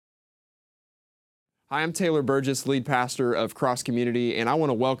Hi, I'm Taylor Burgess, lead pastor of Cross Community, and I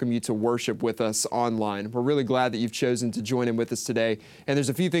want to welcome you to worship with us online. We're really glad that you've chosen to join in with us today, and there's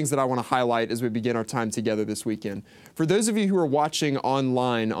a few things that I want to highlight as we begin our time together this weekend. For those of you who are watching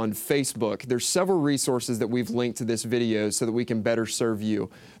online on Facebook, there's several resources that we've linked to this video so that we can better serve you.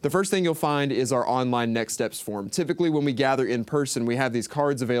 The first thing you'll find is our online Next Steps form. Typically, when we gather in person, we have these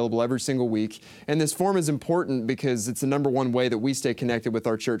cards available every single week, and this form is important because it's the number one way that we stay connected with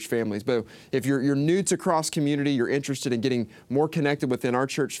our church families. But if you're new to Cross Community, you're interested in getting more connected within our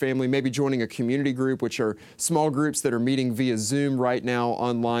church family, maybe joining a community group, which are small groups that are meeting via Zoom right now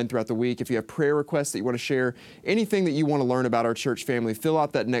online throughout the week. If you have prayer requests that you want to share, anything that you want to learn about our church family, fill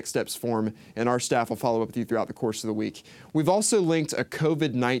out that Next Steps form, and our staff will follow up with you throughout the course of the week. We've also linked a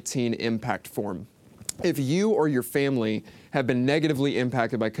COVID-19 impact form. If you or your family have been negatively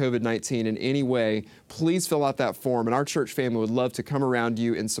impacted by COVID-19 in any way, please fill out that form, and our church family would love to come around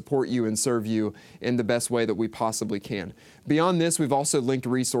you and support you and serve you in the best way that we possibly can. Beyond this, we've also linked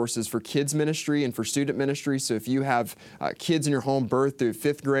resources for kids ministry and for student ministry. So if you have kids in your home birth through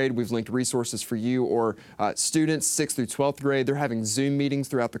 5th grade, we've linked resources for you, or students 6th through 12th grade. They're having Zoom meetings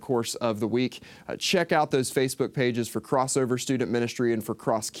throughout the course of the week. Check out those Facebook pages for Crossover Student Ministry and for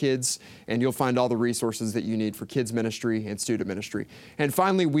Cross Kids, and you'll find all the resources that you need for kids ministry and student ministry. And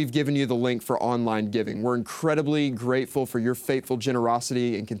finally, we've given you the link for online giving. We're incredibly grateful for your faithful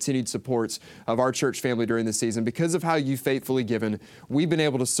generosity and continued support of our church family during this season. Because of how you faithfully given, we've been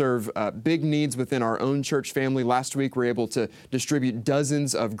able to serve big needs within our own church family. Last week, we were able to distribute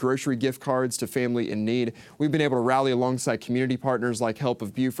dozens of grocery gift cards to family in need. We've been able to rally alongside community partners like Help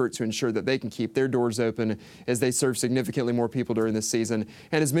of Beaufort to ensure that they can keep their doors open as they serve significantly more people during this season.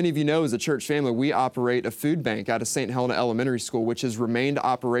 And as many of you know, as a church family, we operate a food bank out of St. Helena Elementary School, which has remained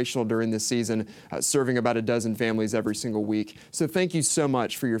operational during this season, serving about a dozen families every single week. So thank you so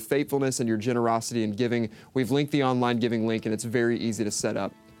much for your faithfulness and your generosity in giving. We've linked the online giving link, and it's very easy to set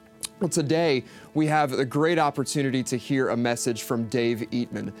up. Well, today we have a great opportunity to hear a message from Dave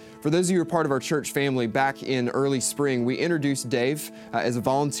Eatman. For those of you who are part of our church family, back in early spring, we introduced Dave as a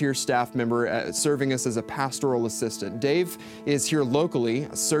volunteer staff member, serving us as a pastoral assistant. Dave is here locally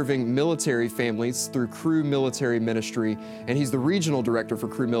serving military families through Cru Military Ministry, and he's the regional director for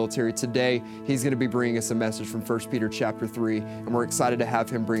Cru Military. Today, he's going to be bringing us a message from 1 Peter chapter 3, and we're excited to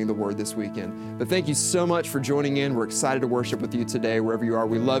have him bring the word this weekend. But thank you so much for joining in. We're excited to worship with you today, wherever you are.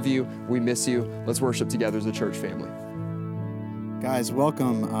 We love you. We miss you. Let's worship together as a church family. Guys,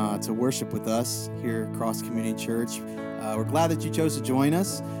 welcome to worship with us here at Cross Community Church. We're glad that you chose to join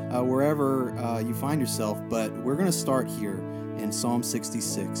us wherever you find yourself, but we're going to start here in Psalm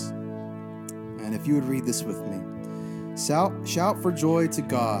 66. And if you would read this with me. Shout for joy to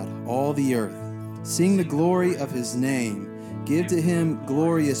God, all the earth. Sing the glory of his name. Give to him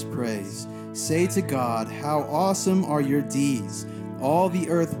glorious praise. Say to God, how awesome are your deeds. All the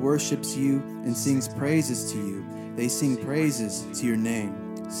earth worships you and sings praises to you. They sing praises to your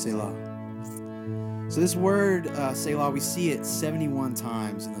name, Selah. So this word, Selah, we see it 71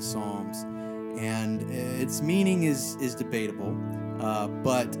 times in the Psalms, and its meaning is debatable.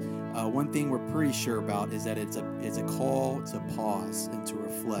 But one thing we're pretty sure about is that it's a call to pause and to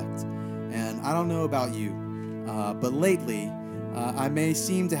reflect. And I don't know about you, but lately I may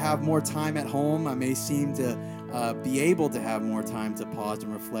seem to have more time at home. I may seem to be able to have more time to pause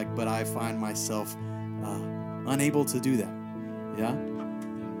and reflect, but I find myself unable to do that. Yeah?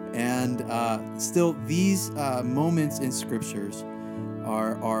 And still, these moments in scriptures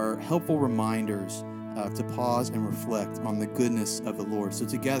are helpful reminders to pause and reflect on the goodness of the Lord. So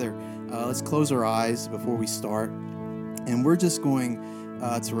together, let's close our eyes before we start, and we're just going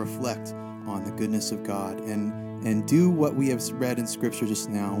to reflect on the goodness of God and do what we have read in scripture just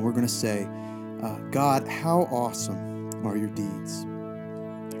now. And we're going to say, God, how awesome are your deeds.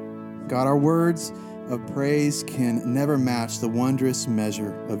 God, our words of praise can never match the wondrous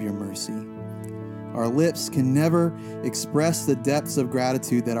measure of your mercy. Our lips can never express the depths of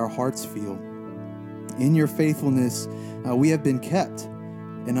gratitude that our hearts feel. In your faithfulness, we have been kept,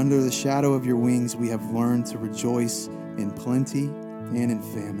 and under the shadow of your wings, we have learned to rejoice in plenty and in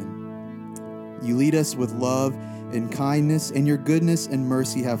famine. You lead us with love and kindness, and your goodness and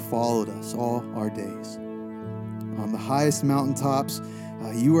mercy have followed us all our days. On the highest mountaintops,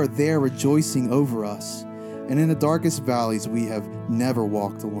 you are there rejoicing over us, and in the darkest valleys, we have never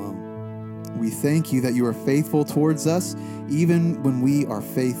walked alone. We thank you that you are faithful towards us, even when we are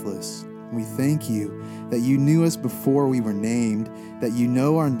faithless. We thank you that you knew us before we were named, that you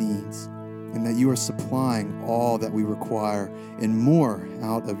know our needs, and that you are supplying all that we require and more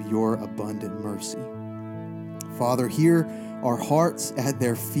out of your abundant mercy. Father, hear our hearts at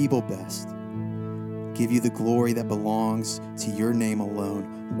their feeble best. give you the glory that belongs to your name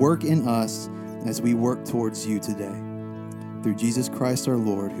alone. Work in us as we work towards you today. Through Jesus Christ our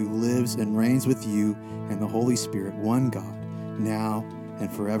Lord, who lives and reigns with you and the Holy Spirit, one God, now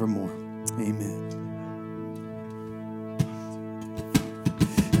and forevermore. Amen.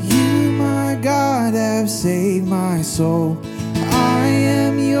 You, my God, have saved my soul. I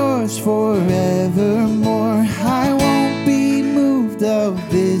am yours forevermore. I won't be moved of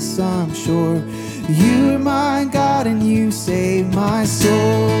this, I'm sure. You're my God and you saved my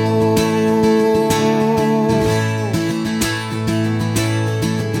soul.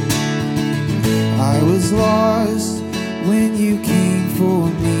 I was lost when you came for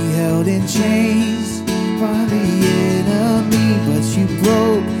me, held in chains by the enemy, but you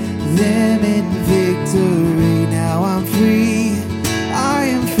broke them in victory. Now I'm free, I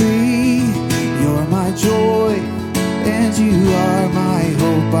am free. You're my joy and you are my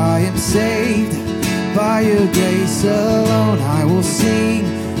hope. I am saved by your grace alone. I will sing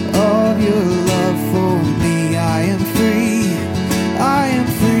of your love for me. I am free, I am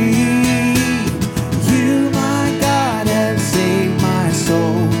free. You, my God, have saved my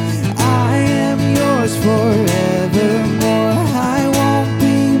soul. I am yours forevermore. I won't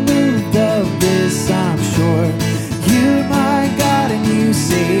be moved of this, I'm sure. You're my God and you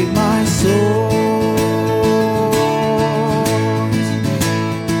saved my soul.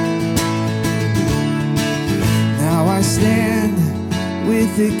 Now I stand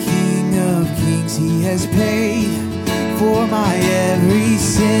with the King of Kings. He has paid for my every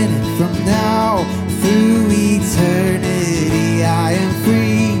sin, and from now through eternity I am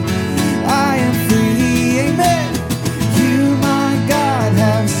free, I am free. Amen. You, my God,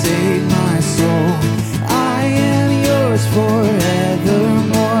 have saved my soul. I am yours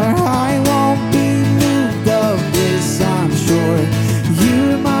forevermore. I won't be moved of this, I'm sure.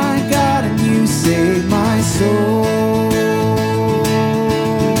 You're my God and you saved my soul.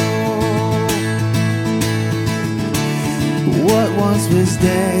 What once was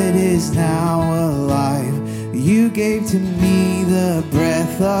dead is now alive. You gave to me the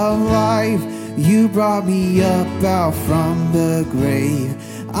breath of life. You brought me up out from the grave.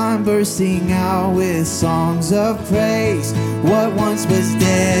 I'm bursting out with songs of praise. What once was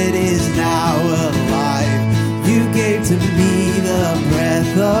dead is now alive. You gave to me the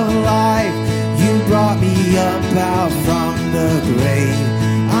breath of life. You brought me up out from the grave.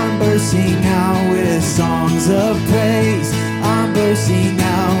 I'm bursting out with songs of praise. I'm bursting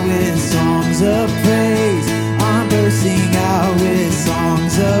out with songs of praise. I'm bursting out with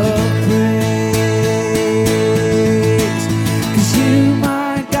songs of praise. 'Cause you,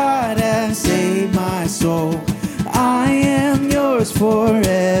 my God, have saved my soul. I am yours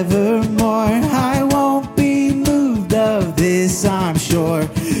forevermore. I won't be moved of this, I'm sure.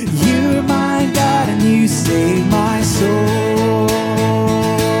 You're my God and you saved my soul.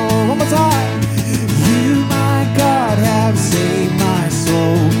 One more time. You, my God, have saved my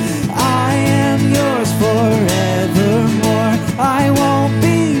soul. I am yours forevermore. I won't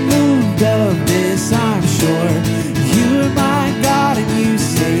be moved of this, I'm sure. You're my God and you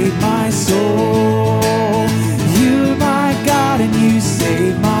saved my soul. You're my God and you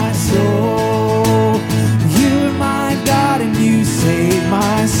saved my soul. You're my God and you saved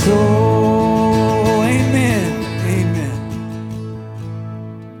my soul. Amen. Amen.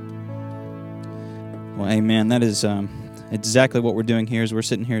 Well, amen. That is exactly what we're doing here. Is we're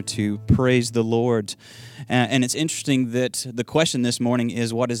sitting here to praise the Lord, and it's interesting that the question this morning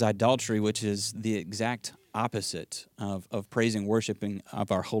is, "What is idolatry?" Which is the exact opposite of praising, worshiping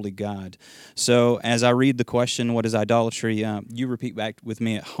of our holy God. So, as I read the question, "What is idolatry?" You repeat back with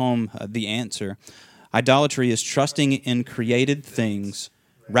me at home the answer. Idolatry is trusting in created things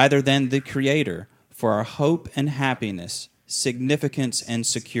rather than the Creator for our hope and happiness, significance and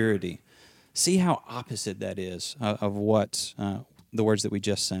security. See how opposite that is of what the words that we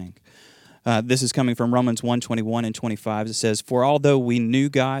just sang. This is coming from Romans 1:21 and 25. It says, "For although we knew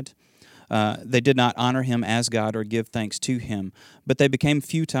God, they did not honor him as God or give thanks to him, but they became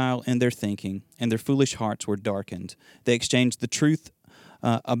futile in their thinking, and their foolish hearts were darkened. They exchanged the truth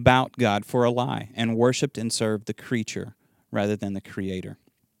about God for a lie, and worshipped and served the creature rather than the Creator."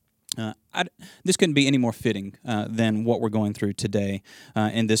 This couldn't be any more fitting than what we're going through today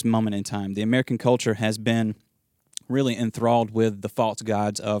in this moment in time. The American culture has been really enthralled with the false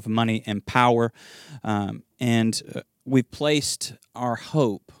gods of money and power, and we've placed our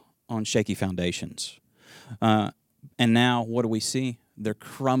hope on shaky foundations. And now, what do we see? They're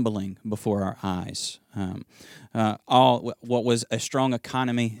crumbling before our eyes. All what was a strong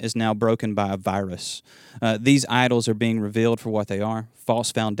economy is now broken by a virus. These idols are being revealed for what they are: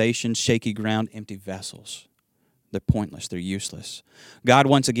 false foundations, shaky ground, empty vessels. They're pointless. They're useless. God,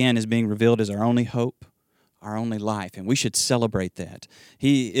 once again, is being revealed as our only hope, our only life, and we should celebrate that.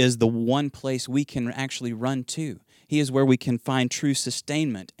 He is the one place we can actually run to. He is where we can find true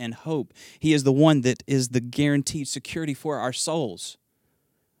sustainment and hope. He is the one that is the guaranteed security for our souls.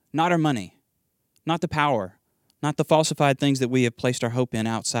 Not our money, not the power, not the falsified things that we have placed our hope in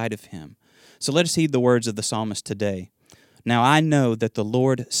outside of Him. So let us heed the words of the psalmist today. Now I know that the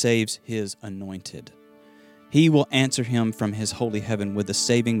Lord saves His anointed. He will answer him from His holy heaven with the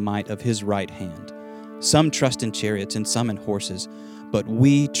saving might of His right hand. Some trust in chariots and some in horses, but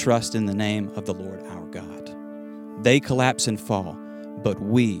we trust in the name of the Lord our God. They collapse and fall, but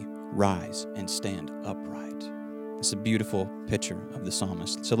we rise and stand upright. It's a beautiful picture of the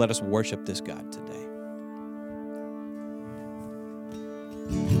psalmist. So let us worship this God today.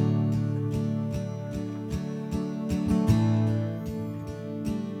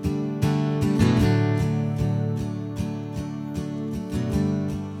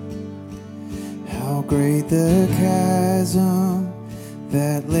 How great the chasm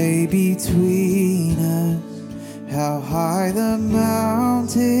that lay between us. How high the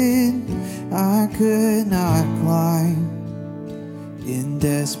mountain I could not climb. In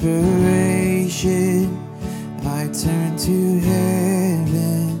desperation, I turned to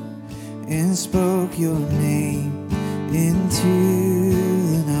heaven and spoke your name into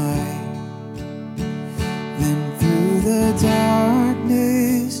the night. Then through the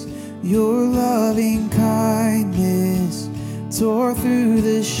darkness, your loving kindness tore through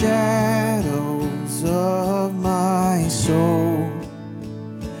the shadows of my soul.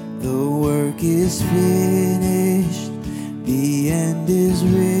 The work is finished, the end is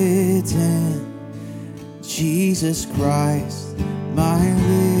written. Jesus Christ, my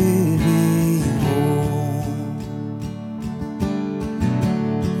living hope.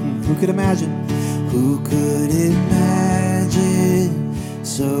 Who could imagine? Who could imagine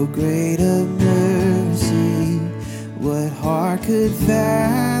so great a mercy? What heart could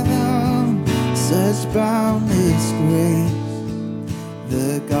fathom such boundless grace?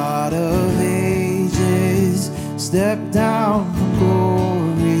 The God of ages stepped down from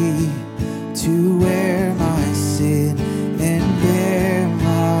glory to wear my sin and bear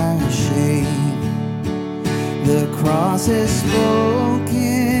my shame. The cross has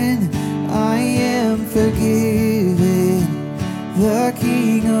spoken, I am forgiven. The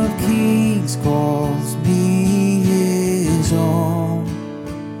King of Kings calls me His own.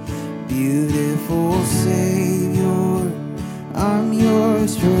 Beautiful Savior, I'm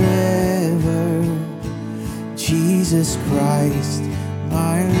yours forever. Jesus Christ,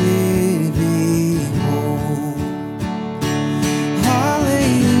 my living hope.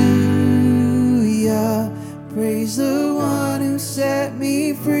 Hallelujah, praise the one who set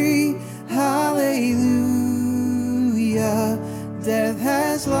me free. Hallelujah, death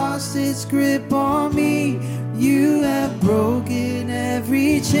has lost its grip on me. You have broken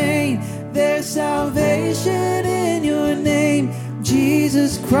every chain. There's salvation in your name,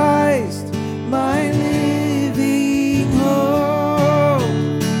 Jesus Christ, my living hope.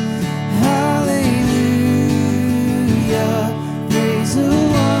 Hallelujah, praise the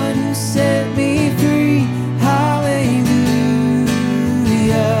one who set me free. Hallelujah,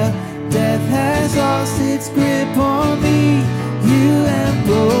 death has lost its grip on me. You have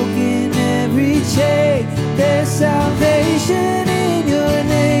broken every chain. There's salvation in your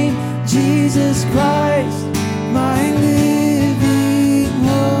name, Jesus Christ, my living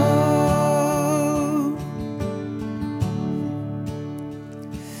hope.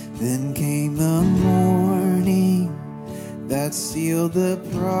 Then came the morning that sealed the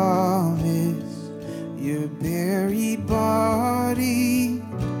promise. Your buried body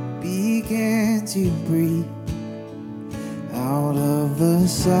began to breathe. Out of the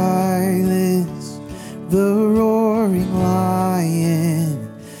silence, the roaring lion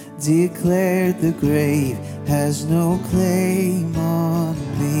declared the grave has no claim on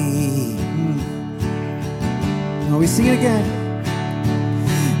me. Now we sing it again.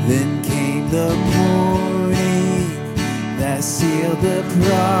 Then came the morning that sealed the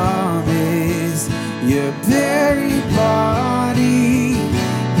promise. Your buried body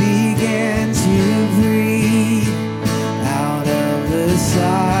began to breathe. Out of the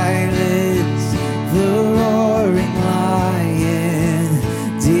silence, the roaring lion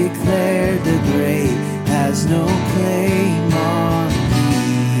declared the grave has no claim on me.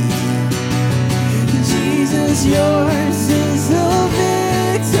 Jesus, yours is the victory.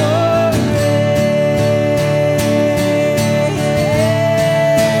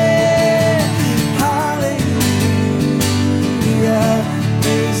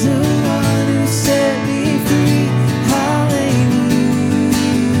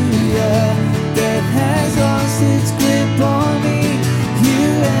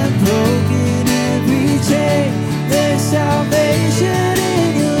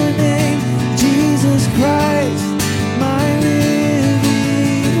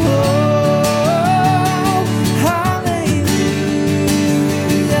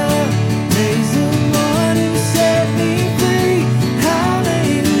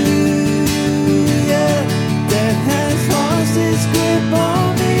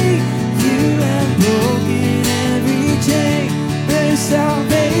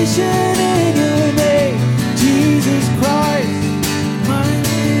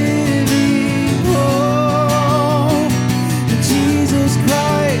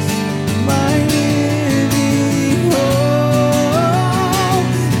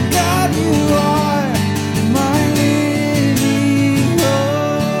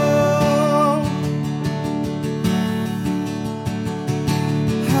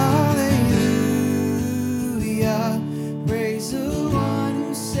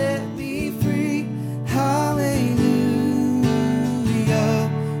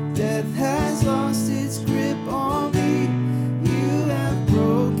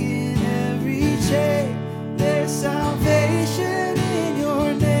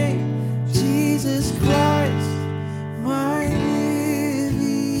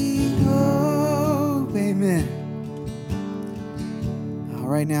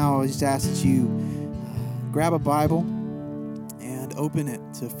 right now, I just ask that you grab a Bible and open it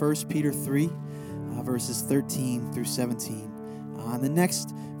to 1 Peter 3, verses 13 through 17. In the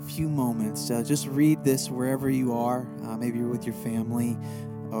next few moments, just read this wherever you are. Maybe you're with your family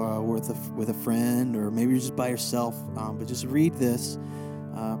or with a friend, or maybe you're just by yourself. But just read this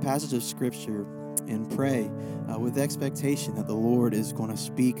passage of Scripture and pray with expectation that the Lord is going to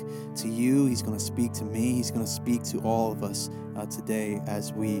speak to you. He's going to speak to me. He's going to speak to all of us today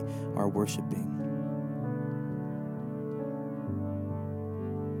as we are worshiping.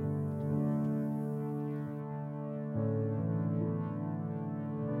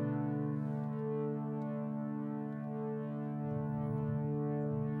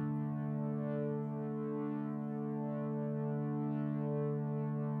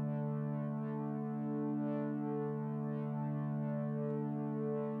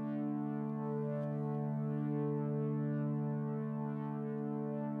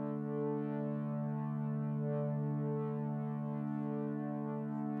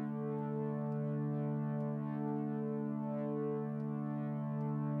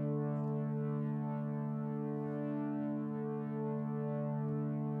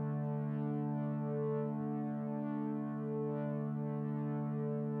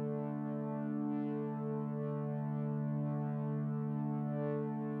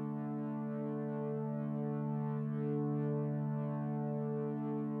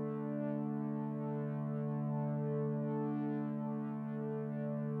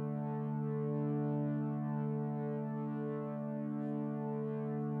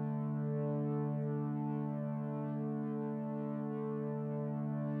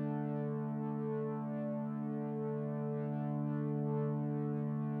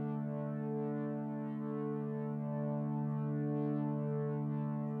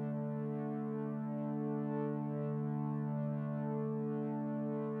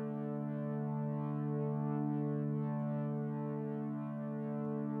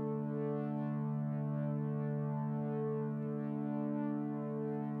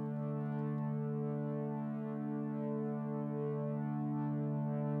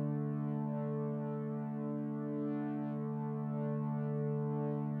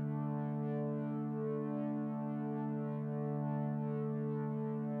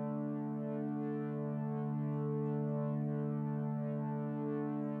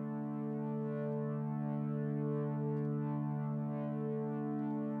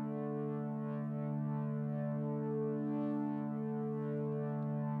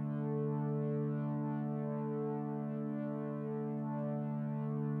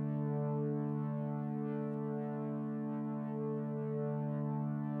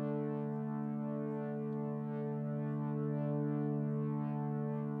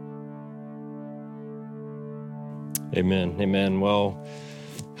 Amen. Amen. Well,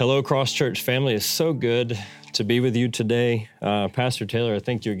 hello, Cross Church family. It's so good to be with you today. Pastor Taylor, I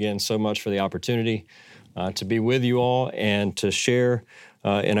thank you again so much for the opportunity to be with you all and to share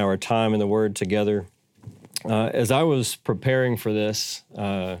in our time in the Word together. As I was preparing for this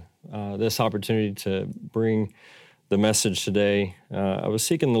opportunity to bring the message today, I was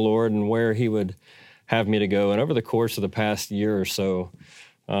seeking the Lord and where He would have me to go. And over the course of the past year or so,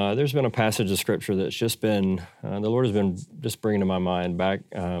 there's been a passage of Scripture that's just been, the Lord has been just bringing to my mind back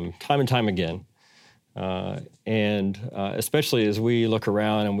time and time again. And especially as we look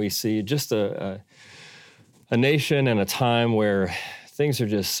around and we see just a nation and a time where things are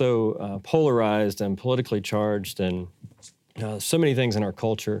just so polarized and politically charged, and so many things in our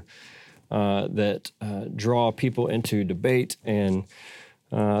culture that draw people into debate. And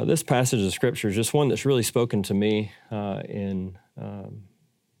this passage of Scripture is just one that's really spoken to me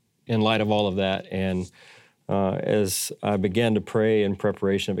in light of all of that. And as I began to pray in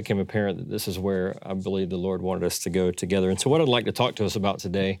preparation, it became apparent that this is where I believe the Lord wanted us to go together. And so what I'd like to talk to us about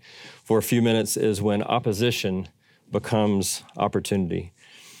today for a few minutes is when opposition becomes opportunity.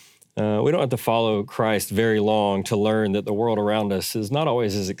 We don't have to follow Christ very long to learn that the world around us is not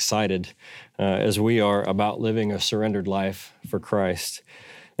always as excited as we are about living a surrendered life for Christ.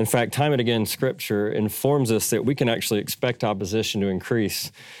 In fact, time and again, Scripture informs us that we can actually expect opposition to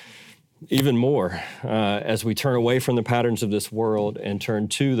increase even more as we turn away from the patterns of this world and turn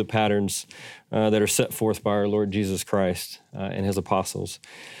to the patterns that are set forth by our Lord Jesus Christ and His apostles.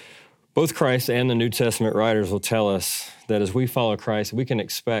 Both Christ and the New Testament writers will tell us that as we follow Christ, we can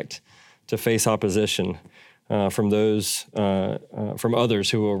expect to face opposition from others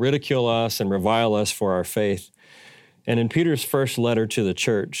who will ridicule us and revile us for our faith. And in Peter's first letter to the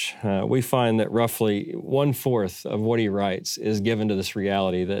church, we find that roughly 1/4 of what he writes is given to this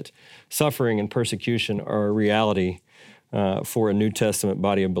reality that suffering and persecution are a reality for a New Testament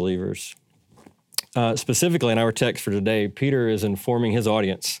body of believers. Specifically in our text for today, Peter is informing his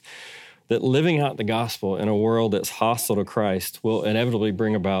audience that living out the gospel in a world that's hostile to Christ will inevitably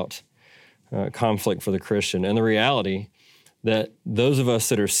bring about conflict for the Christian, and the reality that those of us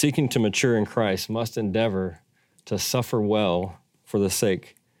that are seeking to mature in Christ must endeavor to suffer well for the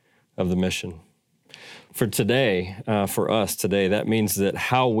sake of the mission. For us today, that means that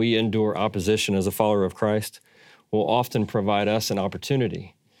how we endure opposition as a follower of Christ will often provide us an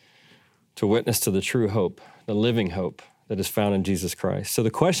opportunity to witness to the true hope, the living hope that is found in Jesus Christ. So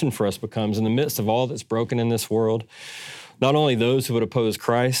the question for us becomes, in the midst of all that's broken in this world, not only those who would oppose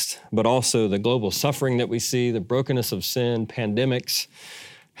Christ, but also the global suffering that we see, the brokenness of sin, pandemics,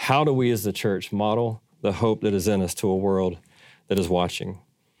 how do we as the church model the hope that is in us to a world that is watching?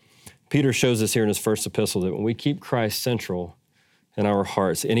 Peter shows us here in his first epistle that when we keep Christ central in our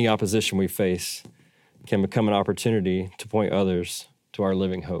hearts, any opposition we face can become an opportunity to point others to our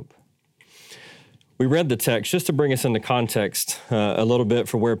living hope. We read the text just to bring us into context a little bit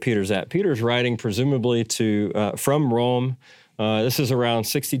for where Peter's at. Peter's writing presumably from Rome. This is around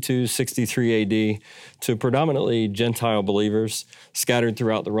 62, 63 AD to predominantly Gentile believers scattered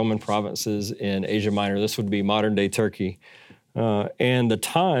throughout the Roman provinces in Asia Minor. This would be modern-day Turkey. And the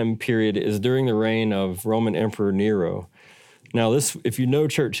time period is during the reign of Roman Emperor Nero. Now, if you know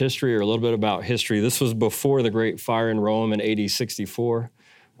church history or a little bit about history, this was before the Great Fire in Rome in AD 64.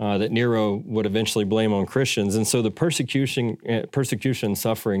 That Nero would eventually blame on Christians. And so the persecution and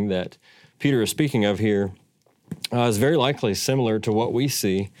suffering that Peter is speaking of here is very likely similar to what we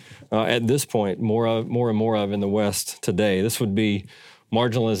see at this point more and more of in the West today. This would be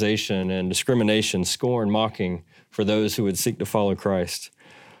marginalization and discrimination, scorn, mocking for those who would seek to follow Christ.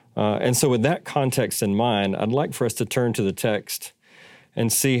 And so with that context in mind, I'd like for us to turn to the text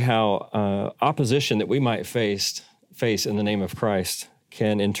and see how opposition that we might face in the name of Christ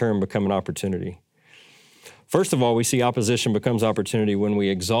can in turn become an opportunity. First of all, we see opposition becomes opportunity when we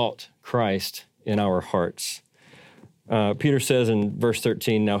exalt Christ in our hearts. Peter says in verse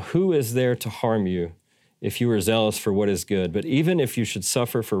 13, "Now who is there to harm you if you are zealous for what is good? But even if you should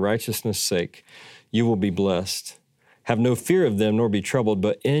suffer for righteousness' sake, you will be blessed. Have no fear of them, nor be troubled,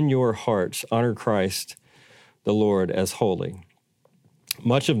 but in your hearts honor Christ the Lord as holy."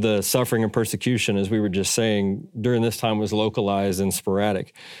 Much of the suffering and persecution, as we were just saying, during this time was localized and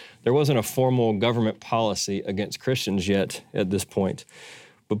sporadic. There wasn't a formal government policy against Christians yet at this point,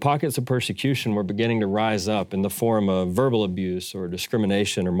 but pockets of persecution were beginning to rise up in the form of verbal abuse or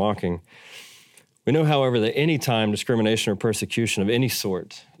discrimination or mocking. We know, however, that any time discrimination or persecution of any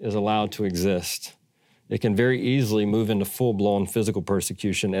sort is allowed to exist, it can very easily move into full-blown physical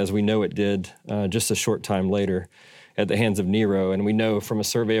persecution, as we know it did just a short time later at the hands of Nero. And we know from a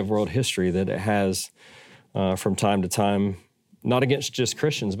survey of world history that it has from time to time, not against just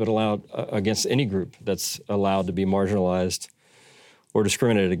Christians, but against any group that's allowed to be marginalized or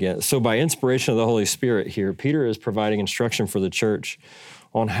discriminated against. So by inspiration of the Holy Spirit here, Peter is providing instruction for the church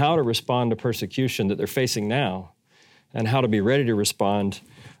on how to respond to persecution that they're facing now and how to be ready to respond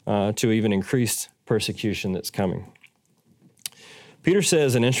to even increased persecution that's coming. Peter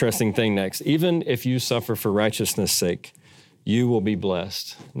says an interesting thing next. Even if you suffer for righteousness' sake, you will be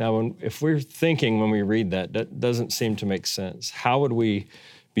blessed. Now, if we're thinking when we read that, that doesn't seem to make sense. How would we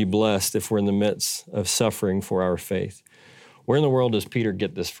be blessed if we're in the midst of suffering for our faith? Where in the world does Peter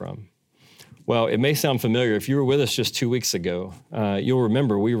get this from? Well, it may sound familiar. If you were with us just 2 weeks ago, you'll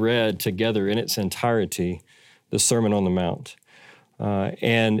remember we read together in its entirety the Sermon on the Mount.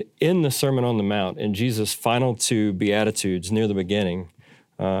 And in the Sermon on the Mount, in Jesus' final 2 Beatitudes near the beginning,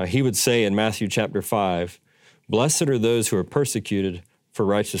 he would say in Matthew chapter 5, "Blessed are those who are persecuted for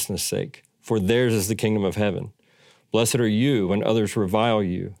righteousness' sake, for theirs is the kingdom of heaven. Blessed are you when others revile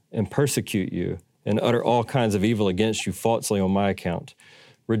you and persecute you and utter all kinds of evil against you falsely on my account.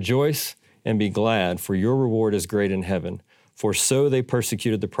 Rejoice and be glad, for your reward is great in heaven, for so they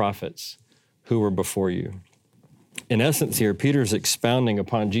persecuted the prophets who were before you." In essence here, Peter's expounding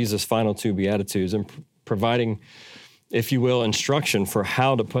upon Jesus' final 2 Beatitudes and providing, if you will, instruction for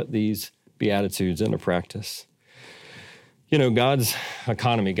how to put these Beatitudes into practice. You know, God's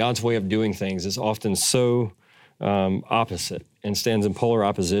economy, God's way of doing things is often so opposite and stands in polar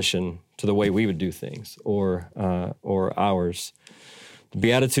opposition to the way we would do things or ours. The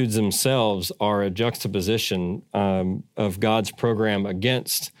Beatitudes themselves are a juxtaposition of God's program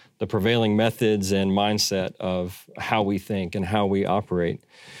against the prevailing methods and mindset of how we think and how we operate.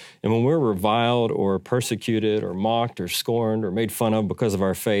 And when we're reviled or persecuted or mocked or scorned or made fun of because of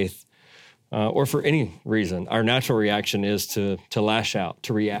our faith, or for any reason, our natural reaction is to lash out,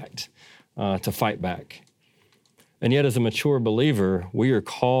 to react, to fight back. And yet, as a mature believer, we are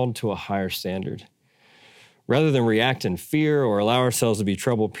called to a higher standard. Rather than react in fear or allow ourselves to be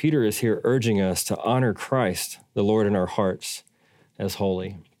troubled, Peter is here urging us to honor Christ, the Lord, in our hearts as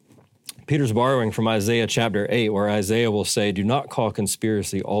holy. Peter's borrowing from Isaiah chapter 8, where Isaiah will say, "Do not call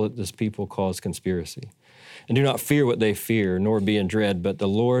conspiracy all that this people calls conspiracy. And do not fear what they fear, nor be in dread, but the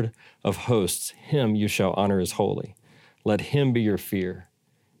Lord of hosts, him you shall honor as holy. Let him be your fear,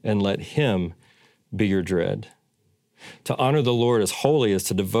 and let him be your dread." To honor the Lord as holy is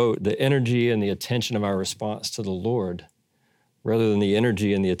to devote the energy and the attention of our response to the Lord, rather than the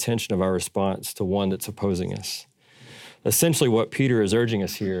energy and the attention of our response to one that's opposing us. Essentially, what Peter is urging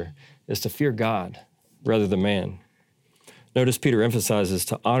us here is to fear God rather than man. Notice Peter emphasizes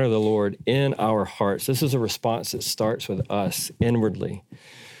to honor the Lord in our hearts. This is a response that starts with us inwardly.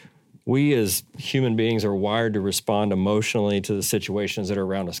 We as human beings are wired to respond emotionally to the situations that are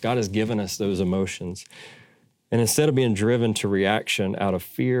around us. God has given us those emotions. And instead of being driven to reaction out of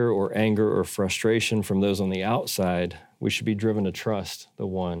fear or anger or frustration from those on the outside, we should be driven to trust the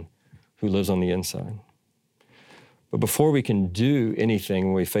one who lives on the inside. But before we can do anything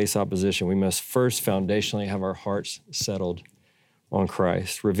when we face opposition, we must first foundationally have our hearts settled on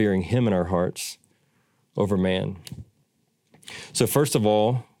Christ, revering him in our hearts over man. So first of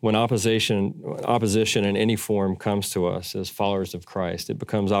all, when opposition in any form comes to us as followers of Christ, it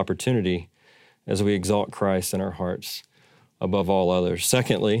becomes opportunity as we exalt Christ in our hearts above all others.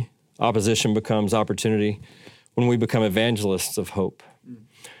 Secondly, opposition becomes opportunity when we become evangelists of hope.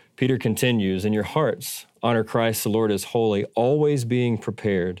 Peter continues, "In your hearts, honor Christ the Lord as holy, always being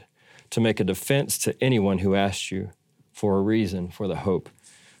prepared to make a defense to anyone who asks you for a reason for the hope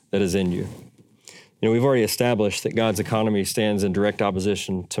that is in you." You know, we've already established that God's economy stands in direct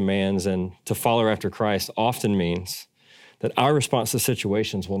opposition to man's, and to follow after Christ often means that our response to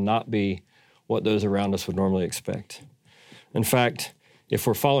situations will not be what those around us would normally expect. In fact, if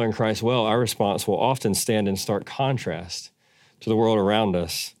we're following Christ well, our response will often stand in stark contrast to the world around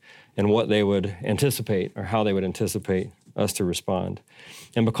us and what they would anticipate or how they would anticipate us to respond.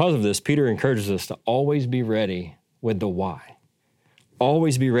 And because of this, Peter encourages us to always be ready with the why.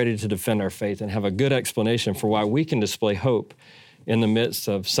 Always be ready to defend our faith and have a good explanation for why we can display hope in the midst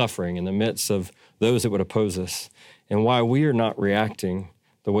of suffering, in the midst of those that would oppose us, and why we are not reacting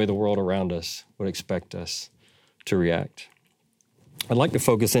the way the world around us would expect us to react. I'd like to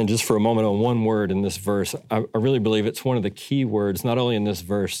focus in just for a moment on one word in this verse. I really believe it's one of the key words, not only in this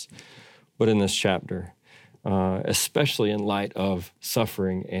verse, but in this chapter, especially in light of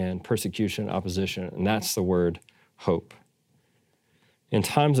suffering and persecution, opposition, and that's the word hope. In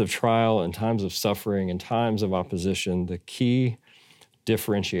times of trial, in times of suffering, in times of opposition, the key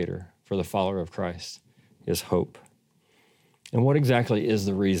differentiator for the follower of Christ is hope. And what exactly is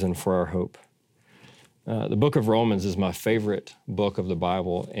the reason for our hope? The book of Romans is my favorite book of the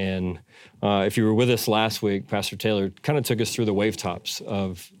Bible. And if you were with us last week, Pastor Taylor kind of took us through the wave tops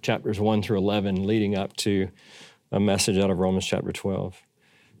of chapters 1 through 11, leading up to a message out of Romans chapter 12.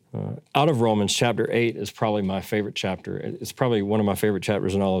 Out of Romans chapter 8 is probably my favorite chapter. It's probably one of my favorite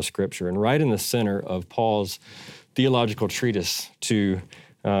chapters in all of Scripture. And right in the center of Paul's theological treatise to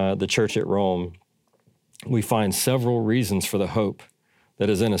the church at Rome, we find several reasons for the hope that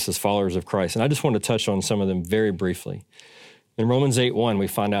is in us as followers of Christ. And I just want to touch on some of them very briefly. In Romans 8:1, we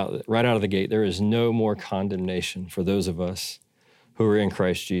find out that right out of the gate, there is no more condemnation for those of us who are in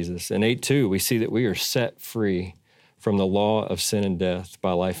Christ Jesus. In 8:2, we see that we are set free from the law of sin and death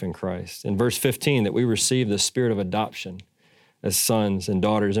by life in Christ. In verse 15, that we receive the spirit of adoption as sons and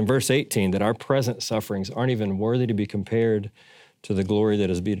daughters. In verse 18, that our present sufferings aren't even worthy to be compared to the glory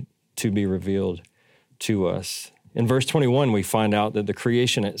that is to be revealed to us. In verse 21, we find out that the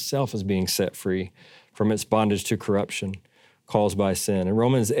creation itself is being set free from its bondage to corruption caused by sin. In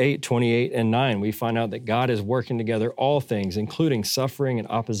Romans 8:28 and 9, we find out that God is working together all things, including suffering and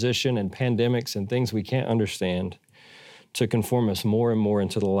opposition and pandemics and things we can't understand, to conform us more and more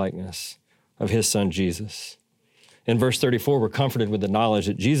into the likeness of his son, Jesus. In verse 34, we're comforted with the knowledge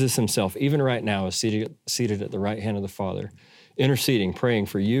that Jesus himself, even right now, is seated at the right hand of the Father, interceding, praying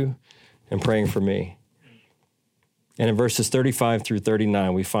for you and praying for me. And in verses 35 through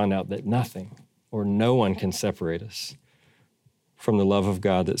 39, we find out that nothing or no one can separate us from the love of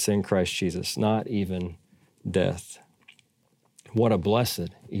God that's in Christ Jesus, not even death. What a blessed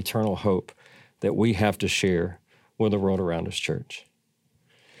eternal hope that we have to share with the world around us, church.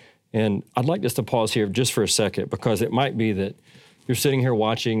 And I'd like us to pause here just for a second, because it might be that you're sitting here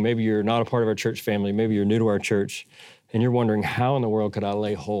watching, maybe you're not a part of our church family, maybe you're new to our church, and you're wondering, how in the world could I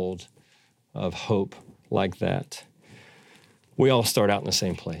lay hold of hope like that? We all start out in the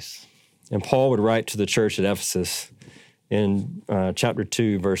same place. And Paul would write to the church at Ephesus in chapter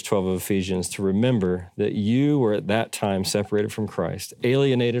 2, verse 12 of Ephesians, to remember that you were at that time separated from Christ,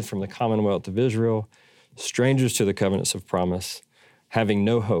 alienated from the commonwealth of Israel, strangers to the covenants of promise, having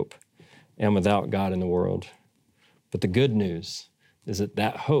no hope, and without God in the world. But the good news is that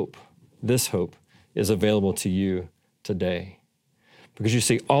this hope, is available to you today. Because you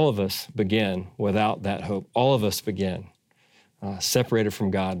see, all of us begin without that hope. All of us begin separated from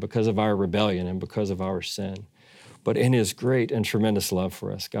God because of our rebellion and because of our sin. But in his great and tremendous love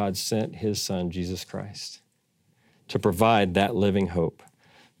for us, God sent his Son, Jesus Christ, to provide that living hope,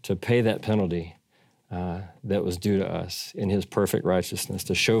 to pay that penalty that was due to us in his perfect righteousness,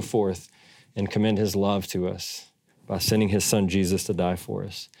 to show forth and commend his love to us by sending his Son, Jesus, to die for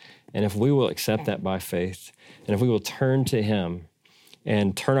us. And if we will accept that by faith, and if we will turn to him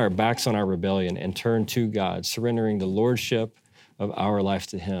and turn our backs on our rebellion and turn to God, surrendering the lordship of our life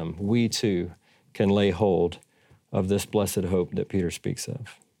to him, we too can lay hold of this blessed hope that Peter speaks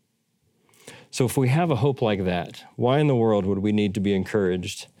of. So if we have a hope like that, why in the world would we need to be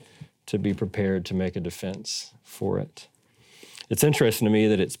encouraged to be prepared to make a defense for it? It's interesting to me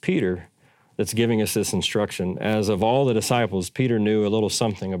that it's Peter that's giving us this instruction. As of all the disciples, Peter knew a little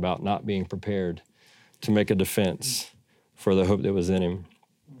something about not being prepared to make a defense for the hope that was in him.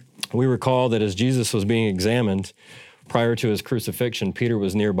 We recall that as Jesus was being examined prior to his crucifixion, Peter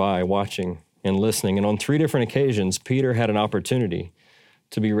was nearby watching and listening. And on 3 different occasions, Peter had an opportunity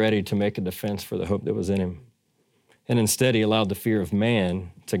to be ready to make a defense for the hope that was in him. And instead, he allowed the fear of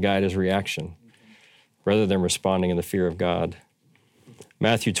man to guide his reaction rather than responding in the fear of God.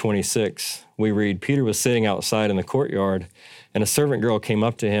 Matthew 26, we read, Peter was sitting outside in the courtyard, and a servant girl came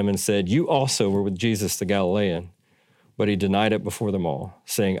up to him and said, "You also were with Jesus the Galilean." But he denied it before them all,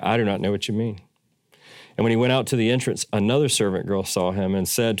 saying, "I do not know what you mean." And when he went out to the entrance, another servant girl saw him and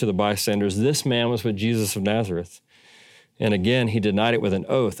said to the bystanders, "This man was with Jesus of Nazareth." And again, he denied it with an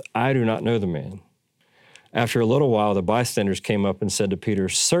oath, "I do not know the man." After a little while, the bystanders came up and said to Peter,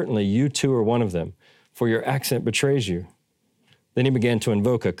 "Certainly you too are one of them, for your accent betrays you." Then he began to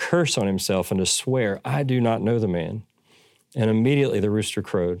invoke a curse on himself and to swear, "I do not know the man." And immediately the rooster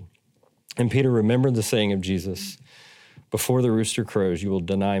crowed. And Peter remembered the saying of Jesus, "Before the rooster crows, you will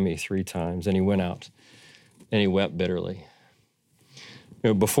deny me 3 times." And he went out and he wept bitterly.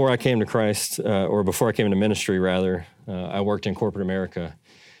 Before I came to Christ, or before I came into ministry, rather, I worked in corporate America.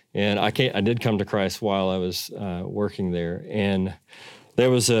 And I did come to Christ while I was working there. And there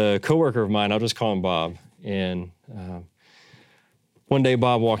was a coworker of mine, I'll just call him Bob. And one day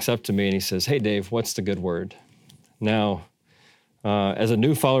Bob walks up to me and he says, "Hey, Dave, what's the good word?" Now, as a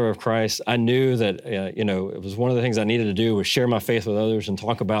new follower of Christ, I knew that, it was one of the things I needed to do was share my faith with others and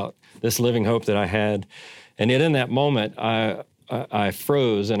talk about this living hope that I had. And yet in that moment, I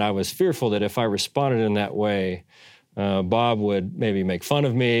froze, and I was fearful that if I responded in that way, Bob would maybe make fun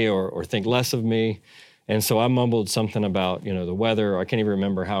of me or think less of me. And so I mumbled something about, the weather. I can't even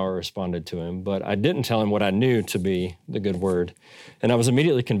remember how I responded to him, but I didn't tell him what I knew to be the good word. And I was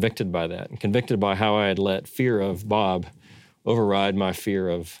immediately convicted by that, and convicted by how I had let fear of Bob override my fear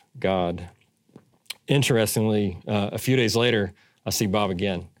of God. Interestingly, a few days later, I see Bob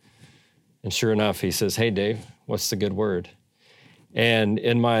again. And sure enough, he says, "Hey, Dave, what's the good word?" And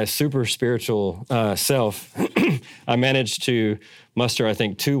in my super spiritual self, I managed to muster, I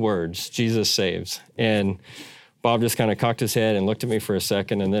think, 2 words: Jesus saves. And Bob just kind of cocked his head and looked at me for a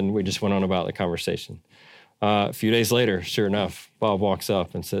second, and then we just went on about the conversation. A few days later, sure enough, Bob walks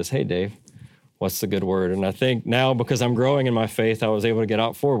up and says, "Hey, Dave, what's the good word?" And I think now, because I'm growing in my faith, I was able to get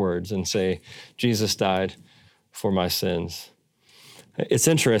out 4 words and say, "Jesus died for my sins." It's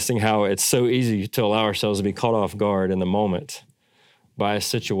interesting how it's so easy to allow ourselves to be caught off guard in the moment by a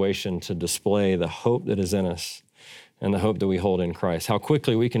situation to display the hope that is in us and the hope that we hold in Christ. How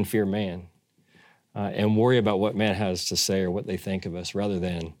quickly we can fear man and worry about what man has to say or what they think of us rather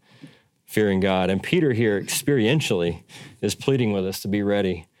than fearing God. And Peter here experientially is pleading with us to be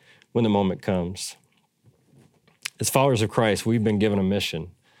ready when the moment comes. As followers of Christ, we've been given a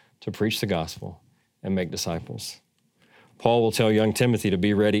mission to preach the gospel and make disciples. Paul will tell young Timothy to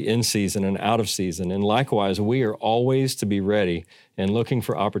be ready in season and out of season. And likewise, we are always to be ready and looking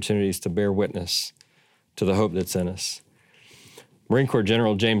for opportunities to bear witness to the hope that's in us. Marine Corps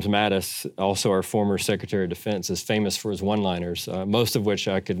General James Mattis, also our former Secretary of Defense, is famous for his one-liners, most of which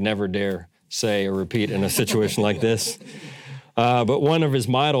I could never dare say or repeat in a situation like this. But one of his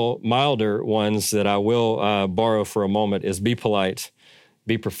milder ones that I will borrow for a moment is: be polite,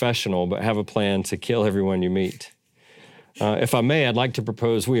 be professional, but have a plan to kill everyone you meet. If I may, I'd like to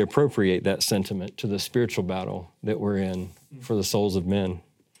propose we appropriate that sentiment to the spiritual battle that we're in for the souls of men.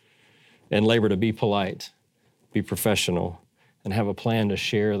 and labor to be polite, be professional, and have a plan to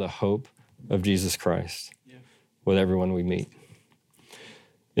share the hope of Jesus Christ with everyone we meet.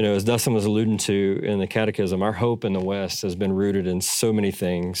 You know, as Dustin was alluding to in the Catechism, our hope in the West has been rooted in so many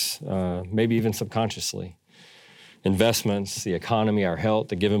things, maybe even subconsciously. Investments, the economy, our health,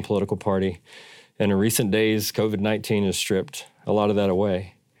 the given political party. And in recent days, COVID-19 has stripped a lot of that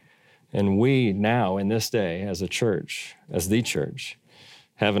away. And we now, in this day, as a church, as the church,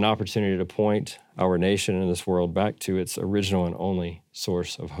 have an opportunity to point our nation and this world back to its original and only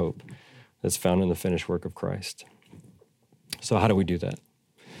source of hope that's found in the finished work of Christ. So how do we do that?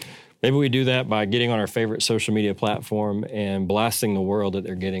 Maybe we do that by getting on our favorite social media platform and blasting the world that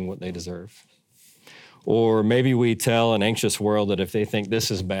they're getting what they deserve. Or maybe we tell an anxious world that if they think this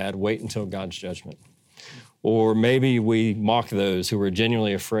is bad, wait until God's judgment. Or maybe we mock those who are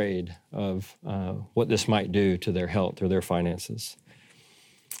genuinely afraid of what this might do to their health or their finances.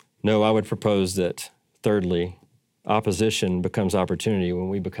 No, I would propose that, thirdly, opposition becomes opportunity when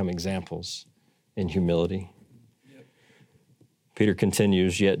we become examples in humility. Peter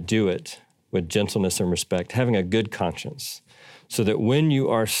continues, yet do it with gentleness and respect, having a good conscience, so that when you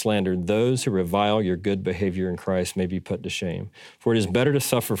are slandered, those who revile your good behavior in Christ may be put to shame. For it is better to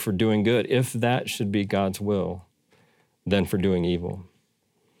suffer for doing good, if that should be God's will, than for doing evil.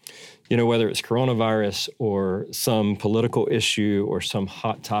 You know, whether it's coronavirus or some political issue or some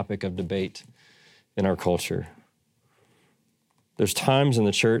hot topic of debate in our culture, there's times in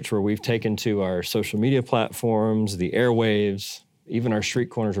the church where we've taken to our social media platforms, the airwaves, even our street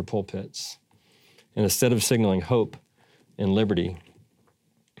corners or pulpits, and instead of signaling hope and liberty,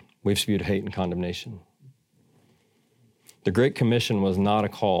 we've spewed hate and condemnation. The Great Commission was not a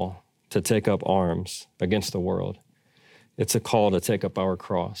call to take up arms against the world. It's a call to take up our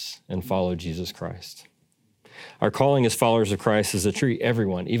cross and follow Jesus Christ. Our calling as followers of Christ is to treat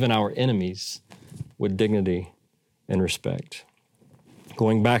everyone, even our enemies, with dignity and respect.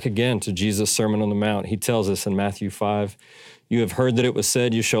 Going back again to Jesus' Sermon on the Mount, he tells us in Matthew 5, "You have heard that it was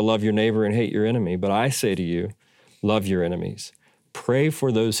said, you shall love your neighbor and hate your enemy. But I say to you, love your enemies. Pray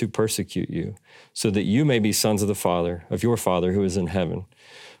for those who persecute you, so that you may be sons of the Father, of your Father who is in heaven.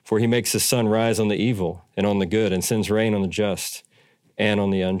 For he makes his sun rise on the evil and on the good, and sends rain on the just and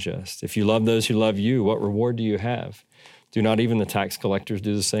on the unjust. If you love those who love you, what reward do you have? Do not even the tax collectors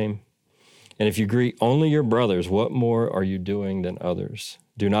do the same? And if you greet only your brothers, what more are you doing than others?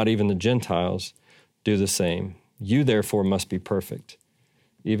 Do not even the Gentiles do the same? You therefore must be perfect,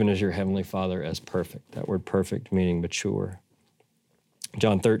 even as your heavenly Father is perfect." That word perfect meaning mature.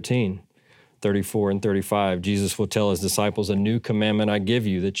 John 13:34 and 35, Jesus will tell his disciples, "A new commandment I give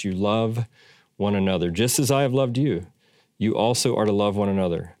you, that you love one another. Just as I have loved you, you also are to love one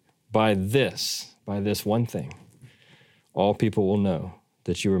another. By this one thing, all people will know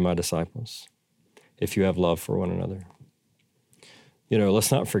that you are my disciples, if you have love for one another." You know,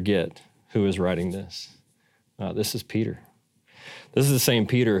 let's not forget who is writing this. This is Peter. This is the same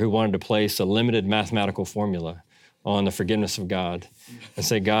Peter who wanted to place a limited mathematical formula on the forgiveness of God and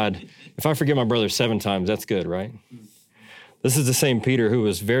say, God, if I forgive my brother 7 times, that's good, right? This is the same Peter who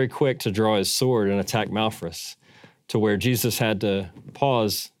was very quick to draw his sword and attack Malchus, to where Jesus had to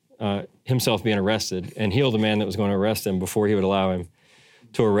pause himself being arrested and heal the man that was going to arrest him before he would allow him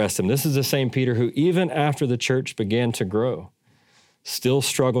to arrest him. This is the same Peter who, even after the church began to grow, still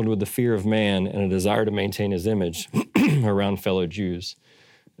struggled with the fear of man and a desire to maintain his image around fellow Jews,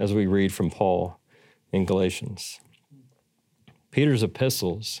 as we read from Paul in Galatians. Peter's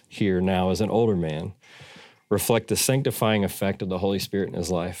epistles here now, as an older man, reflect the sanctifying effect of the Holy Spirit in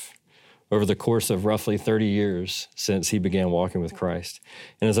his life over the course of roughly 30 years since he began walking with Christ.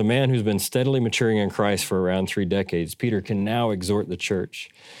 And as a man who's been steadily maturing in Christ for around 3 decades, Peter can now exhort the church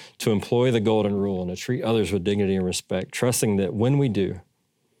to employ the golden rule and to treat others with dignity and respect, trusting that when we do,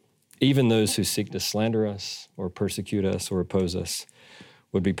 even those who seek to slander us or persecute us or oppose us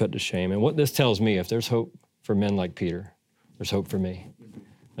would be put to shame. And what this tells me, if there's hope for men like Peter, there's hope for me,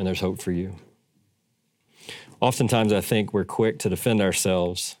 and there's hope for you. Oftentimes, I think we're quick to defend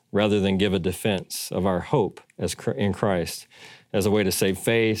ourselves rather than give a defense of our hope in Christ as a way to save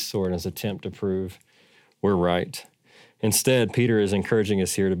face or as an attempt to prove we're right. Instead, Peter is encouraging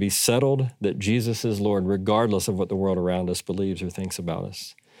us here to be settled that Jesus is Lord, regardless of what the world around us believes or thinks about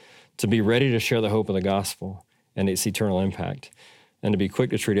us, to be ready to share the hope of the gospel and its eternal impact, and to be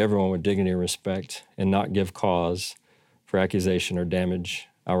quick to treat everyone with dignity and respect and not give cause for accusation or damage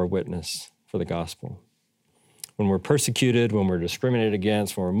our witness for the gospel. When we're persecuted, when we're discriminated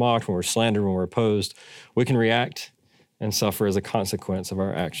against, when we're mocked, when we're slandered, when we're opposed, we can react and suffer as a consequence of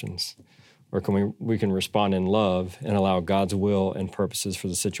our actions. or can we can respond in love and allow God's will and purposes for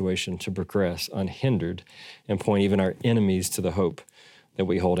the situation to progress unhindered and point even our enemies to the hope that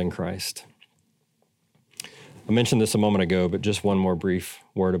we hold in Christ. I mentioned this a moment ago, but just one more brief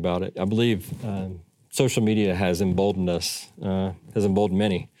word about it. I believe social media has emboldened us, has emboldened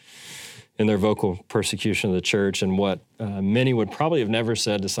many in their vocal persecution of the church, and what many would probably have never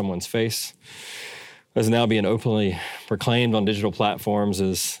said to someone's face is now being openly proclaimed on digital platforms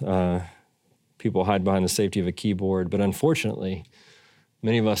as people hide behind the safety of a keyboard. But unfortunately,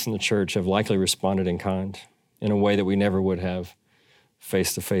 many of us in the church have likely responded in kind in a way that we never would have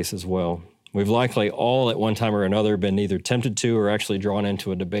face-to-face as well. We've likely all at one time or another been either tempted to or actually drawn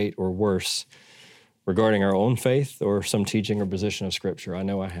into a debate or worse regarding our own faith or some teaching or position of Scripture. I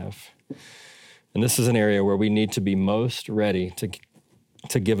know I have. And this is an area where we need to be most ready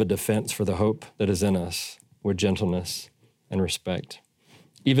to give a defense for the hope that is in us with gentleness and respect.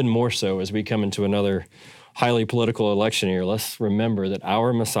 Even more so as we come into another highly political election year, let's remember that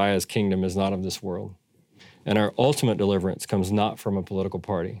our Messiah's kingdom is not of this world. And our ultimate deliverance comes not from a political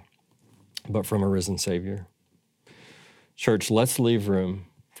party, but from a risen Savior. Church, let's leave room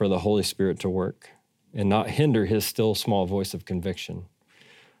for the Holy Spirit to work and not hinder his still small voice of conviction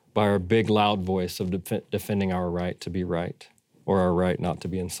by our big loud voice of defending our right to be right or our right not to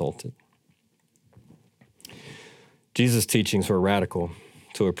be insulted. Jesus' teachings were radical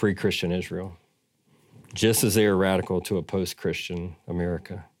to a pre-Christian Israel, just as they are radical to a post-Christian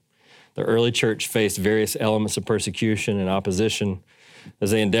America. The early church faced various elements of persecution and opposition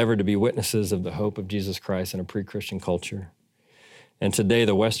as they endeavored to be witnesses of the hope of Jesus Christ in a pre-Christian culture. And today,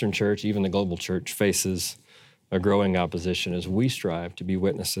 the Western church, even the global church, faces a growing opposition as we strive to be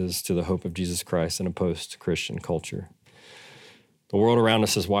witnesses to the hope of Jesus Christ in a post-Christian culture. The world around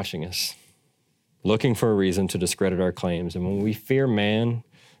us is watching us, looking for a reason to discredit our claims. And when we fear man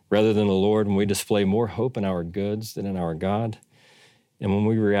rather than the Lord, when we display more hope in our goods than in our God, and when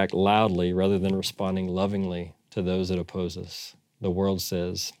we react loudly rather than responding lovingly to those that oppose us, the world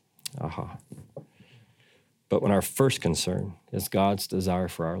says, aha. But when our first concern is God's desire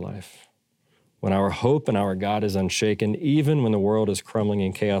for our life, when our hope in our God is unshaken, even when the world is crumbling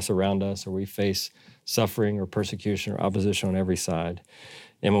in chaos around us, or we face suffering or persecution or opposition on every side,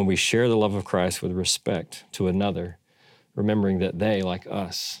 and when we share the love of Christ with respect to another, remembering that they, like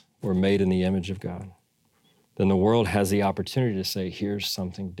us, were made in the image of God, then the world has the opportunity to say, here's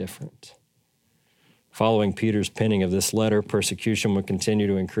something different. Following Peter's penning of this letter, persecution would continue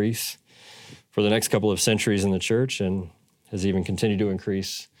to increase for the next couple of centuries in the church and has even continued to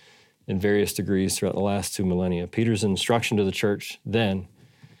increase in various degrees throughout the last 2 millennia. Peter's instruction to the church then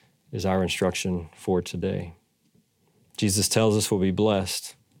is our instruction for today. Jesus tells us we'll be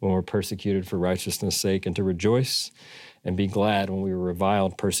blessed when we're persecuted for righteousness' sake and to rejoice and be glad when we were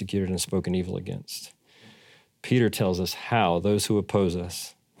reviled, persecuted, and spoken evil against. Peter tells us how those who oppose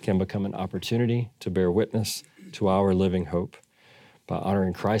us can become an opportunity to bear witness to our living hope by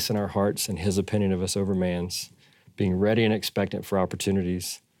honoring Christ in our hearts and his opinion of us over man's, being ready and expectant for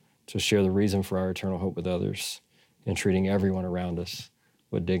opportunities to share the reason for our eternal hope with others, and treating everyone around us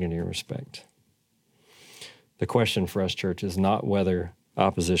with dignity and respect. The question for us, church, is not whether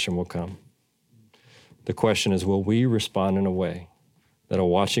opposition will come. The question is, will we respond in a way that a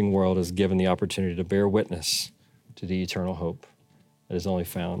watching world is given the opportunity to bear witness to the eternal hope that is only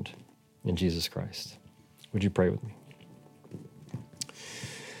found in Jesus Christ? Would you pray with me?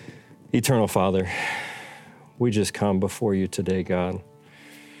 Eternal Father, we just come before you today, God,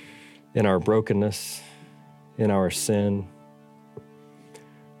 in our brokenness, in our sin,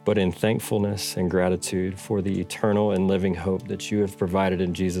 but in thankfulness and gratitude for the eternal and living hope that you have provided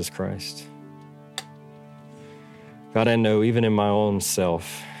in Jesus Christ. God, I know even in my own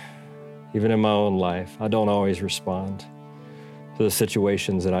self, even in my own life, I don't always respond to the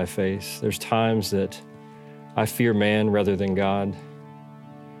situations that I face. There's times that I fear man rather than God.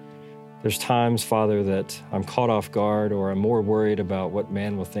 There's times, Father, that I'm caught off guard or I'm more worried about what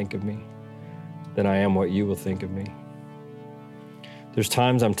man will think of me than I am what you will think of me. There's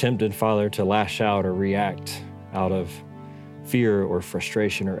times I'm tempted, Father, to lash out or react out of fear or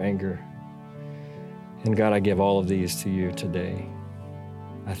frustration or anger. And God, I give all of these to you today.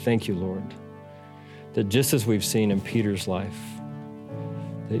 I thank you, Lord, that just as we've seen in Peter's life,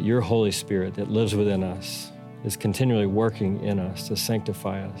 that your Holy Spirit that lives within us is continually working in us to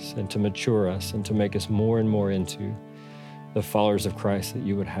sanctify us and to mature us and to make us more and more into the followers of Christ that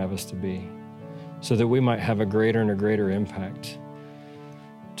you would have us to be, so that we might have a greater and a greater impact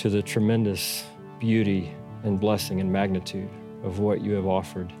to the tremendous beauty and blessing and magnitude of what you have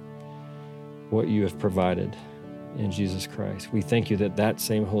offered, what you have provided in Jesus Christ. We thank you that that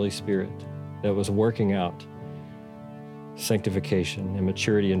same Holy Spirit that was working out sanctification and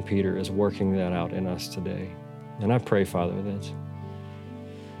maturity in Peter is working that out in us today. And I pray, Father, that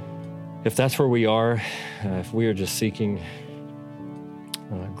if that's where we are, if we are just seeking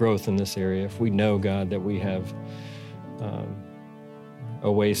growth in this area, if we know, God, that we have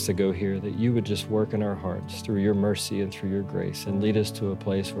a ways to go here, that you would just work in our hearts through your mercy and through your grace and lead us to a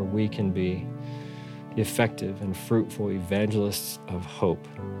place where we can be effective and fruitful evangelists of hope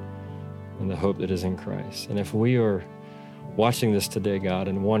and the hope that is in Christ. And if we are watching this today, God,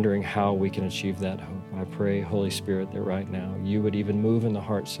 and wondering how we can achieve that hope, I pray, Holy Spirit, that right now you would even move in the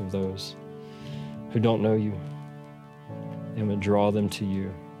hearts of those who don't know you and would draw them to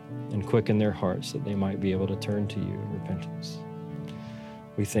you and quicken their hearts that they might be able to turn to you in repentance.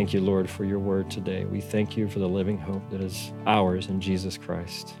 We thank you, Lord, for your word today. We thank you for the living hope that is ours in Jesus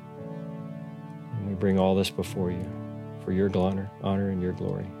Christ. And we bring all this before you for your honor and your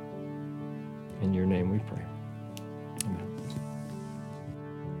glory. In your name we pray. Amen.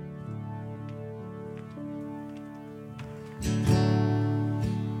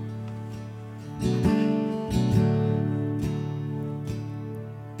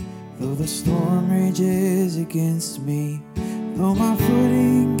 Though the storm rages against me, though my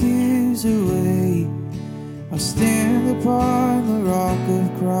footing gives away, I'll stand upon the rock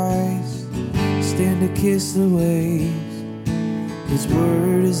of Christ, stand to kiss the waves. His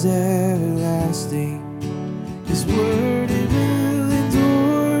word is everlasting, His word it will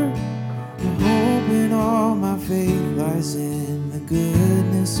endure. My hope and all my faith lies in the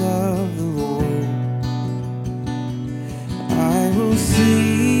goodness of the Lord. I will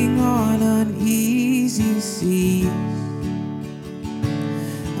sing on uneasy seas,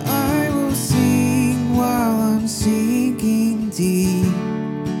 I will sing while I'm sinking deep.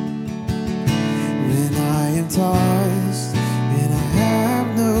 When I am tossed and I have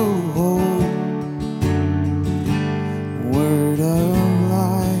no hope, word of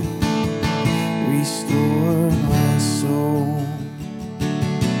life, restore my soul.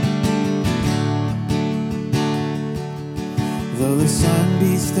 Though the sun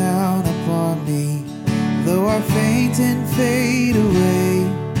beats down upon me, though I faint and fade away,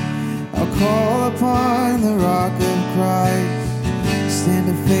 I'll call upon the rock of Christ, stand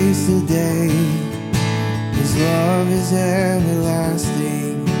to face the day. His love is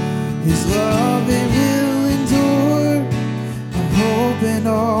everlasting, His love it will endure. My hope and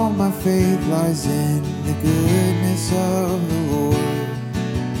all my faith lies in the goodness of the Lord.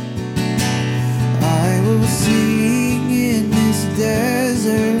 I will sing in this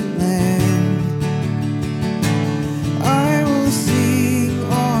desert land, I will sing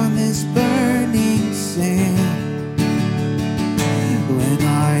on this burning sand. When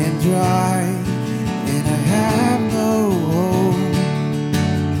I am dry and I have no hope,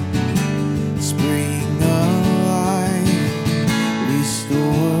 spring of life,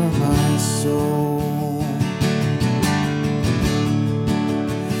 restore my soul.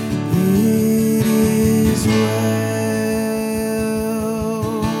 It is well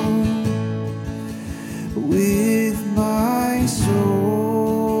with my soul.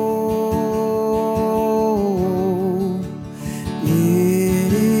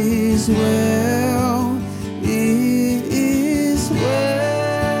 It is well, it is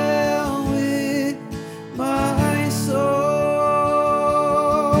well with my soul.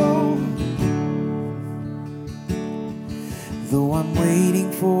 Though I'm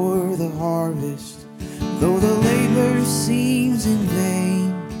waiting for the harvest, though the labor seems in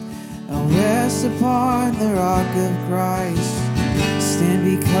vain, I'll rest upon the rock of Christ, stand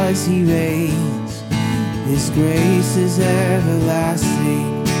because He reigns. His grace is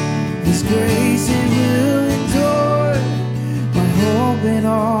everlasting, His grace it will endure. My hope and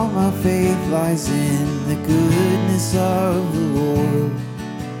all my faith lies in the goodness of the Lord.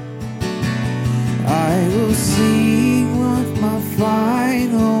 I will sing with my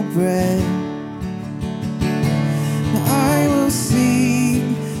final breath, I will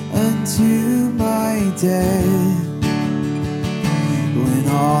sing unto my death. When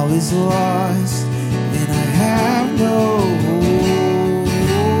all is lost and I have no hope,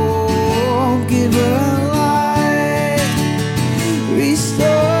 give a light,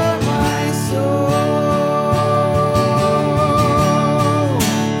 restore my soul.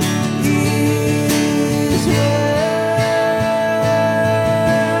 It is well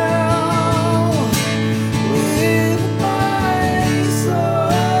with my soul.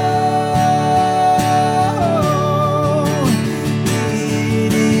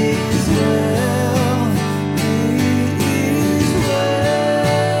 It is well, it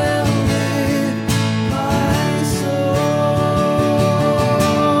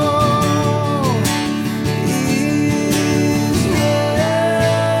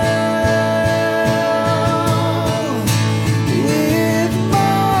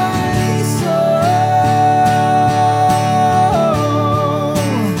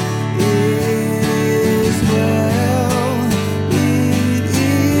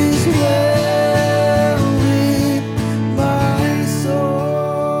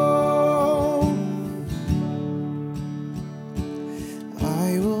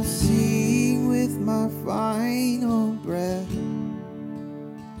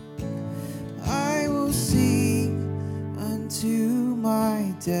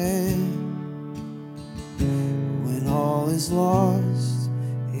dead. When all is lost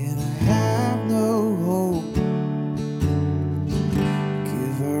and I have no hope,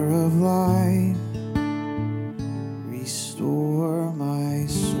 giver of life, restore my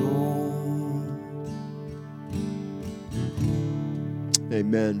soul.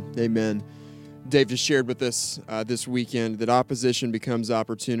 Amen. Amen. Dave just shared with us this weekend that opposition becomes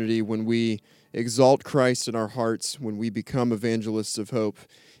opportunity when we exalt Christ in our hearts, when we become evangelists of hope,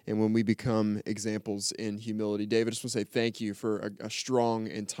 and when we become examples in humility. David, I just want to say thank you for a strong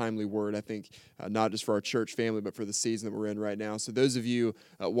and timely word, I think, not just for our church family, but for the season that we're in right now. So those of you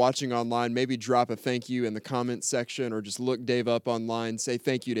watching online, maybe drop a thank you in the comments section or just look Dave up online. Say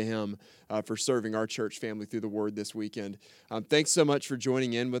thank you to him for serving our church family through the word this weekend. Thanks so much for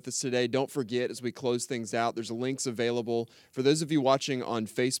joining in with us today. Don't forget, as we close things out, there's links available. For those of you watching on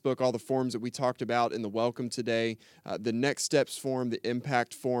Facebook, all the forms that we talked about in the welcome today, the Next Steps form, the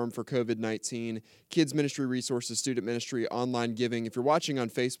Impact form for COVID-19, kids ministry resources, student ministry, online giving. If you're watching on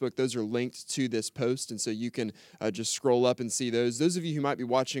Facebook, those are linked to this post, and so you can just scroll up and see those. Those of you who might be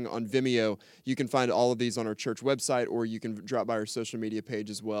watching on Vimeo, you can find all of these on our church website, or you can drop by our social media page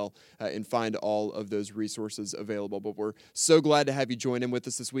as well and find all of those resources available. But we're so glad to have you join in with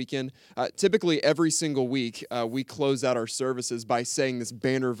us this weekend. Typically, every single week, we close out our services by saying this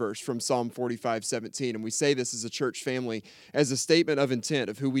banner verse from Psalm 45:17, and we say this as a church family as a statement of intent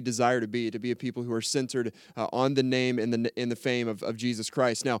of who we desire to be a people who are centered on the name and in the fame of Jesus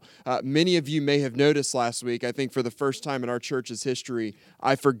Christ. Now, many of you may have noticed last week, I think for the first time in our church's history,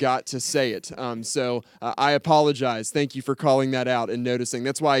 I forgot to say it. So I apologize. Thank you for calling that out and noticing.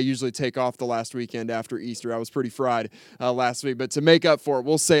 That's why I usually take off the last weekend after Easter. I was pretty fried last week, but to make up for it,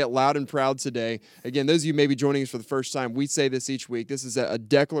 we'll say it loud and proud today. Again, those of you may be joining us for the first time, we say this each week. This is a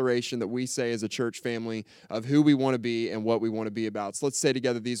declaration that we say as a church family of who we want to be and what we want to be about. So let's say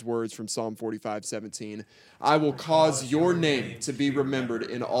together these words from Psalm 45:17. I will cause your name to be remembered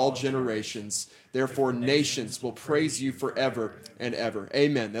in all generations. Therefore, nations will praise you forever and ever.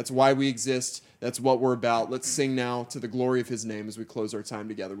 Amen. That's why we exist. That's what we're about. Let's sing now to the glory of his name as we close our time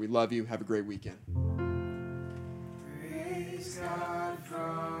together. We love you. Have a great weekend. Praise God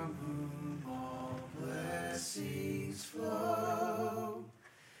from whom all blessings flow.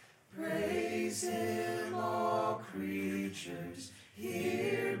 Praise him, all creatures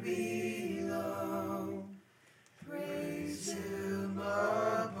here below. Praise him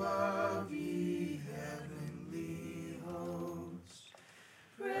above, ye heavenly hosts.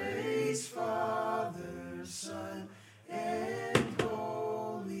 Praise Father, Son, and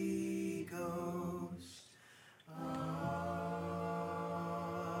Holy Ghost.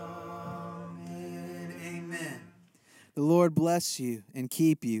 Amen. Amen. The Lord bless you and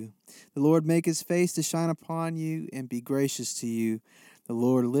keep you. The Lord make his face to shine upon you and be gracious to you. The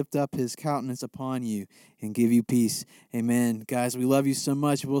Lord lift up his countenance upon you and give you peace. Amen. Guys, we love you so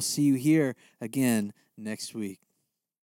much. We'll see you here again next week.